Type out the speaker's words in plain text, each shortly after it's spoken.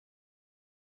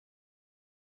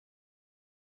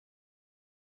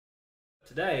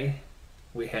Today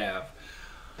we have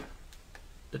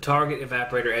the target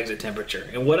evaporator exit temperature.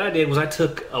 And what I did was I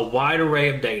took a wide array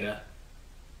of data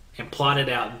and plotted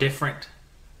out different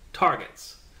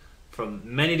targets from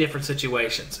many different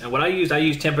situations. And what I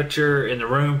used temperature in the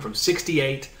room from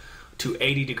 68 to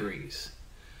 80 degrees.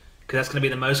 Because that's going to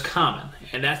be the most common.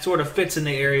 And that sort of fits in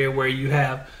the area where you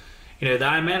have, the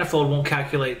eye manifold won't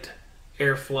calculate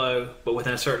airflow, but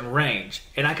within a certain range.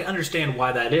 And I can understand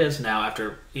why that is now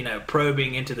after,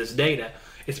 probing into this data.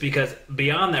 It's because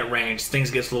beyond that range, things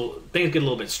get a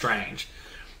little bit strange.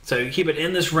 So you keep it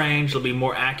in this range, it'll be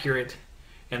more accurate,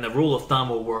 and the rule of thumb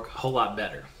will work a whole lot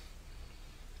better.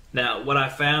 Now, what I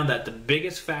found that the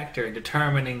biggest factor in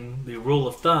determining the rule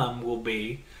of thumb will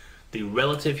be the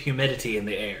relative humidity in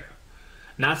the air.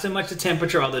 Not so much the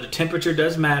temperature, although the temperature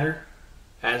does matter.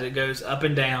 As it goes up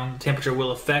and down, temperature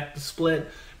will affect the split,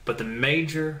 but the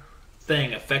major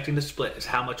thing affecting the split is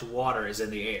how much water is in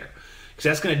the air. Because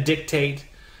that's going to dictate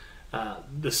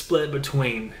the split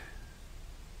between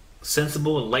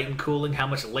sensible and latent cooling, how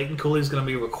much latent cooling is going to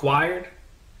be required.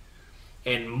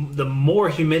 And the more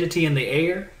humidity in the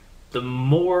air, the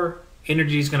more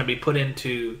energy is going to be put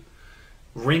into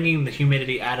wringing the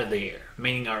humidity out of the air,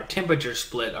 meaning our temperature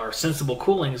split, our sensible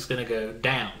cooling is going to go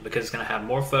down because it's going to have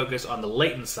more focus on the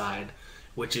latent side,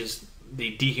 which is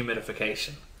the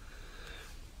dehumidification.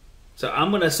 So I'm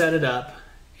going to set it up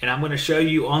and I'm going to show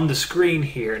you on the screen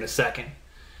here in a second,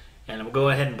 and I'm going to go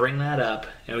ahead and bring that up,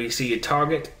 and we see a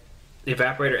target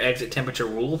evaporator exit temperature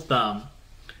rule of thumb.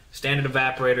 Standard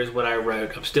evaporator is what I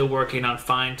wrote. I'm still working on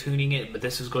fine-tuning it, but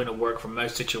this is going to work for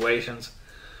most situations.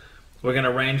 We're going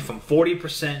to range from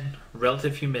 40%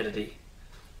 relative humidity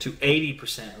to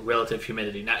 80% relative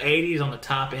humidity. Now 80 is on the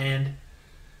top end.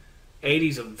 80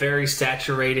 is a very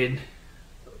saturated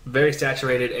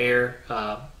air,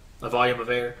 a volume of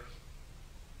air,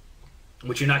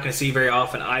 which you're not going to see very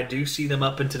often. I do see them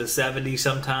up into the 70s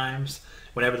sometimes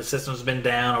whenever the system's been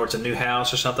down or it's a new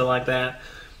house or something like that.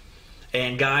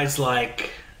 And guys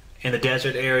like in the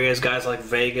desert areas, guys like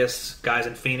Vegas, guys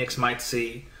in Phoenix might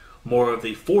see more of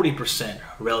the 40%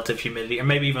 relative humidity, or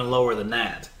maybe even lower than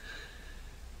that.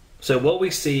 So what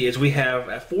we see is we have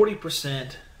at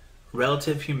 40%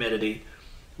 relative humidity,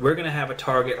 we're going to have a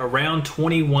target around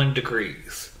 21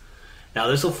 degrees. Now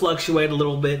this will fluctuate a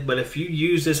little bit, but if you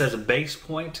use this as a base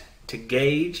point to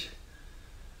gauge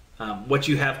what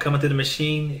you have coming through the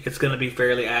machine, it's going to be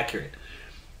fairly accurate.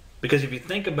 Because if you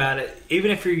think about it, even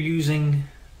if you're using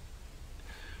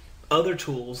other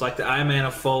tools like the eye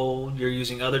manifold, you're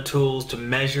using other tools to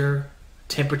measure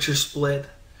temperature split,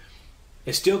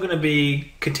 it's still going to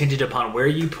be contingent upon where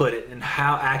you put it and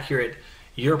how accurate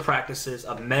your practices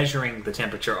of measuring the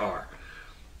temperature are.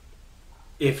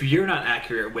 If you're not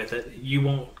accurate with it, you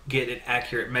won't get an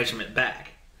accurate measurement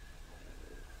back.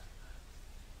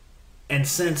 And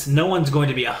since no one's going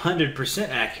to be 100%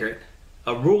 accurate,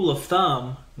 a rule of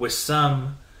thumb with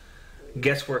some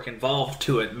guesswork involved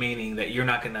to it, meaning that you're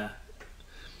not going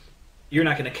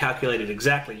to calculate it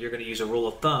exactly. You're going to use a rule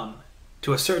of thumb.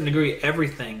 To a certain degree,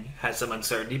 everything has some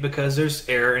uncertainty because there's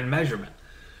error in measurement.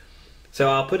 So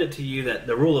I'll put it to you that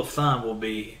the rule of thumb will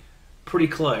be pretty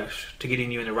close to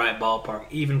getting you in the right ballpark,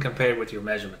 even compared with your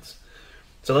measurements.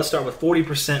 So let's start with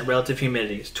 40% relative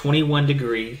humidity. It's 21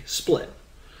 degree split.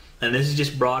 And this is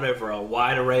just brought over a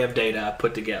wide array of data I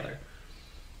put together.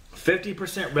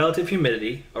 50% relative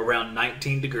humidity, around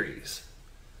 19 degrees.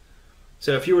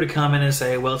 So if you were to come in and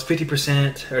say, well, it's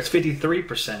 50% or it's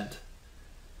 53%,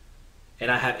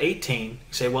 and I have 18, you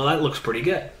say, well, that looks pretty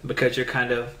good, because you're going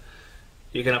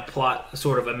to plot a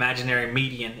sort of imaginary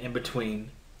median in between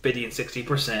 50 and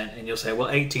 60%, and you'll say, well,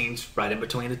 18's right in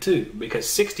between the two, because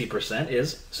 60%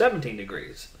 is 17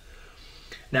 degrees.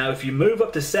 Now, if you move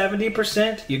up to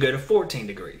 70%, you go to 14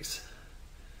 degrees.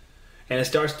 And it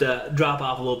starts to drop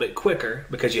off a little bit quicker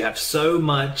because you have so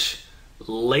much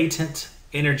latent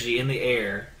energy in the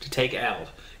air to take out.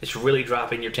 It's really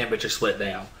dropping your temperature split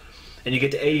down. And you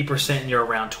get to 80% and you're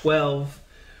around 12.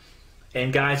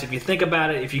 And guys, if you think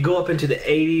about it, if you go up into the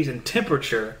 80s in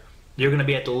temperature, you're going to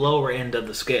be at the lower end of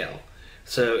the scale.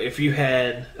 So if you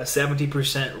had a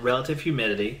 70% relative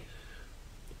humidity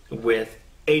with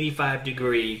 85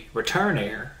 degree return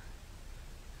air,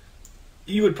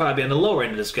 you would probably be on the lower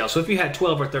end of the scale. So if you had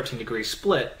 12 or 13 degree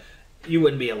split, you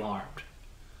wouldn't be alarmed.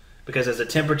 Because as the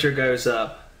temperature goes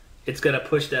up, it's going to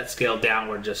push that scale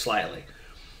downward just slightly.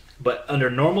 But under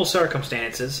normal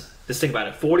circumstances, just think about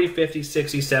it, 40, 50,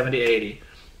 60, 70, 80,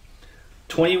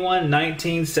 21,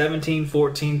 19, 17,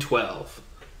 14, 12.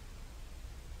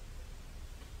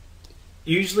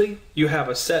 Usually you have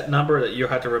a set number that you'll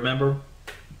have to remember.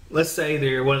 Let's say that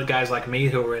you're one of the guys like me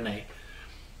who are in a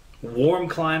warm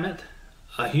climate,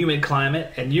 a humid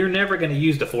climate, and you're never going to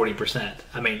use the 40%.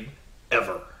 I mean,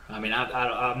 ever. I mean,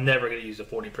 I'm never going to use the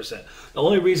 40%. The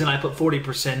only reason I put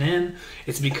 40% in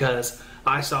is because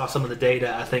I saw some of the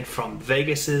data, I think, from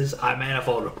Vegas's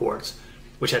iManifold reports,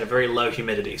 which had a very low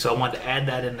humidity. So I wanted to add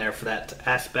that in there for that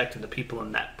aspect of the people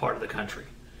in that part of the country.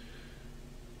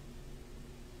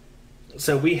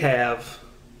 So we have,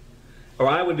 or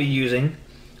I would be using,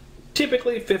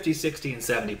 typically 50, 60, and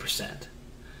 70%.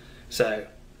 So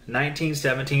 19,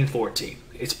 17, 14.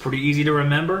 It's pretty easy to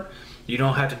remember. You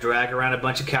don't have to drag around a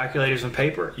bunch of calculators and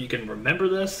paper. You can remember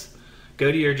this.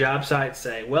 Go to your job site,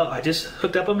 say, well, I just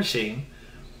hooked up a machine.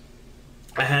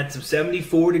 I had some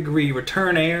 74-degree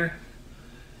return air,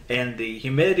 and the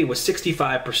humidity was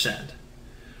 65%.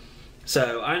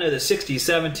 So I know that 60 is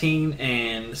 17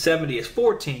 and 70 is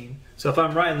 14. So if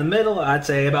I'm right in the middle, I'd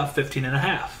say about 15 and a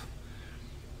half.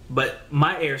 But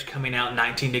my air is coming out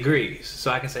 19 degrees.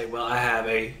 So I can say, well, I have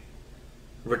a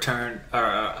return or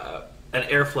an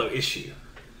airflow issue.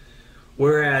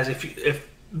 Whereas if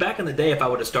back in the day, if I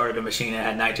would have started a machine that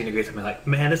had 19 degrees, I'd be like,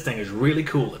 man, this thing is really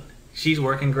cooling. She's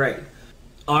working great.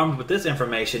 Armed with this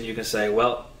information, you can say,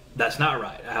 well, that's not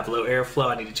right. I have low airflow.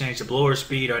 I need to change the blower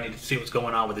speed, or I need to see what's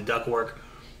going on with the ductwork,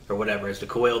 or whatever. Is the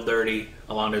coil dirty?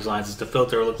 Along those lines, does the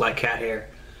filter look like cat hair?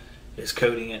 Is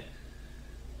coating it?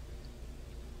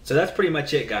 So that's pretty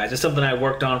much it, guys. It's something I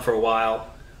worked on for a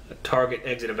while. A target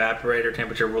exit evaporator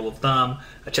temperature rule of thumb.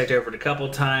 I checked over it a couple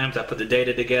of times. I put the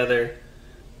data together.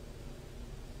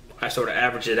 I sort of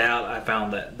averaged it out. I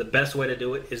found that the best way to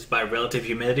do it is by relative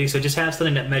humidity. So just have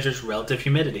something that measures relative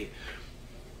humidity.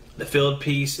 The filled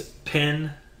piece,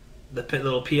 pin, the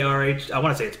little PRH, I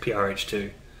want to say it's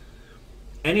PRH2.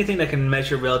 Anything that can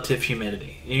measure relative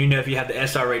humidity. And you know, if you have the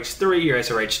SRH3 or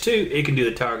SRH2, it can do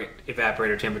the target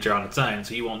evaporator temperature on its own,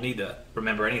 so you won't need to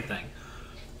remember anything.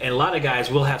 And a lot of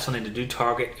guys will have something to do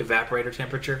target evaporator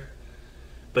temperature.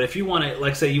 But if you want to,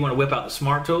 like say you want to whip out the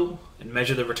smart tool and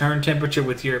measure the return temperature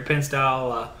with your pin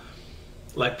style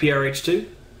like PRH2,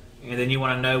 and then you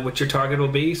want to know what your target will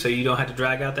be so you don't have to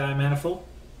drag out the iManifold,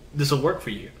 this will work for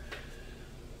you.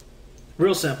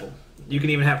 Real simple. You can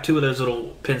even have two of those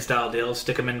little pin style deals,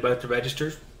 stick them in both the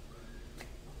registers,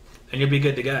 and you'll be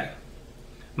good to go.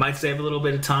 Might save a little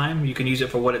bit of time. You can use it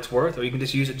for what it's worth, or you can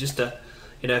just use it just to,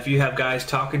 you know, if you have guys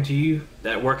talking to you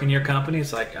that work in your company,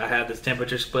 it's like, I have this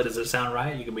temperature split, does it sound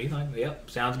right? You can be like, yep,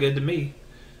 sounds good to me.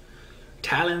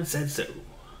 Talon said so.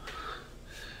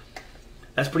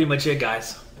 That's pretty much it,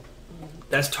 guys.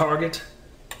 That's target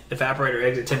evaporator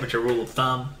exit temperature rule of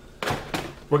thumb.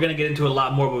 We're going to get into a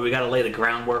lot more, but we got to lay the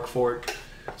groundwork for it.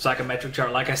 Psychometric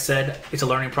chart, like I said, it's a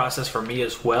learning process for me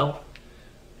as well.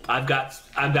 I've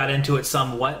got into it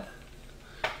somewhat.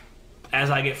 As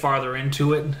I get farther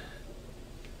into it,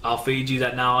 I'll feed you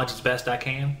that knowledge as best I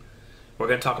can. We're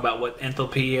going to talk about what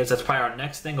enthalpy is. That's probably our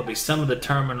next thing. Will be some of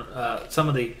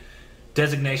the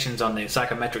designations on the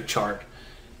psychometric chart,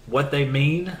 what they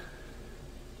mean,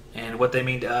 and what they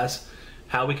mean to us.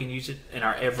 How we can use it in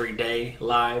our everyday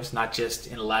lives, not just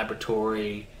in a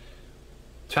laboratory.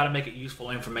 Try to make it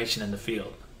useful information in the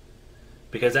field.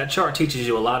 Because that chart teaches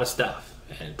you a lot of stuff.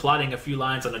 And plotting a few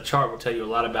lines on a chart will tell you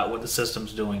a lot about what the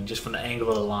system's doing, just from the angle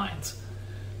of the lines.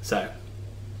 So,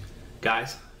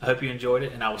 guys, I hope you enjoyed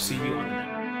it, and I will see you on the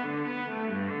next one.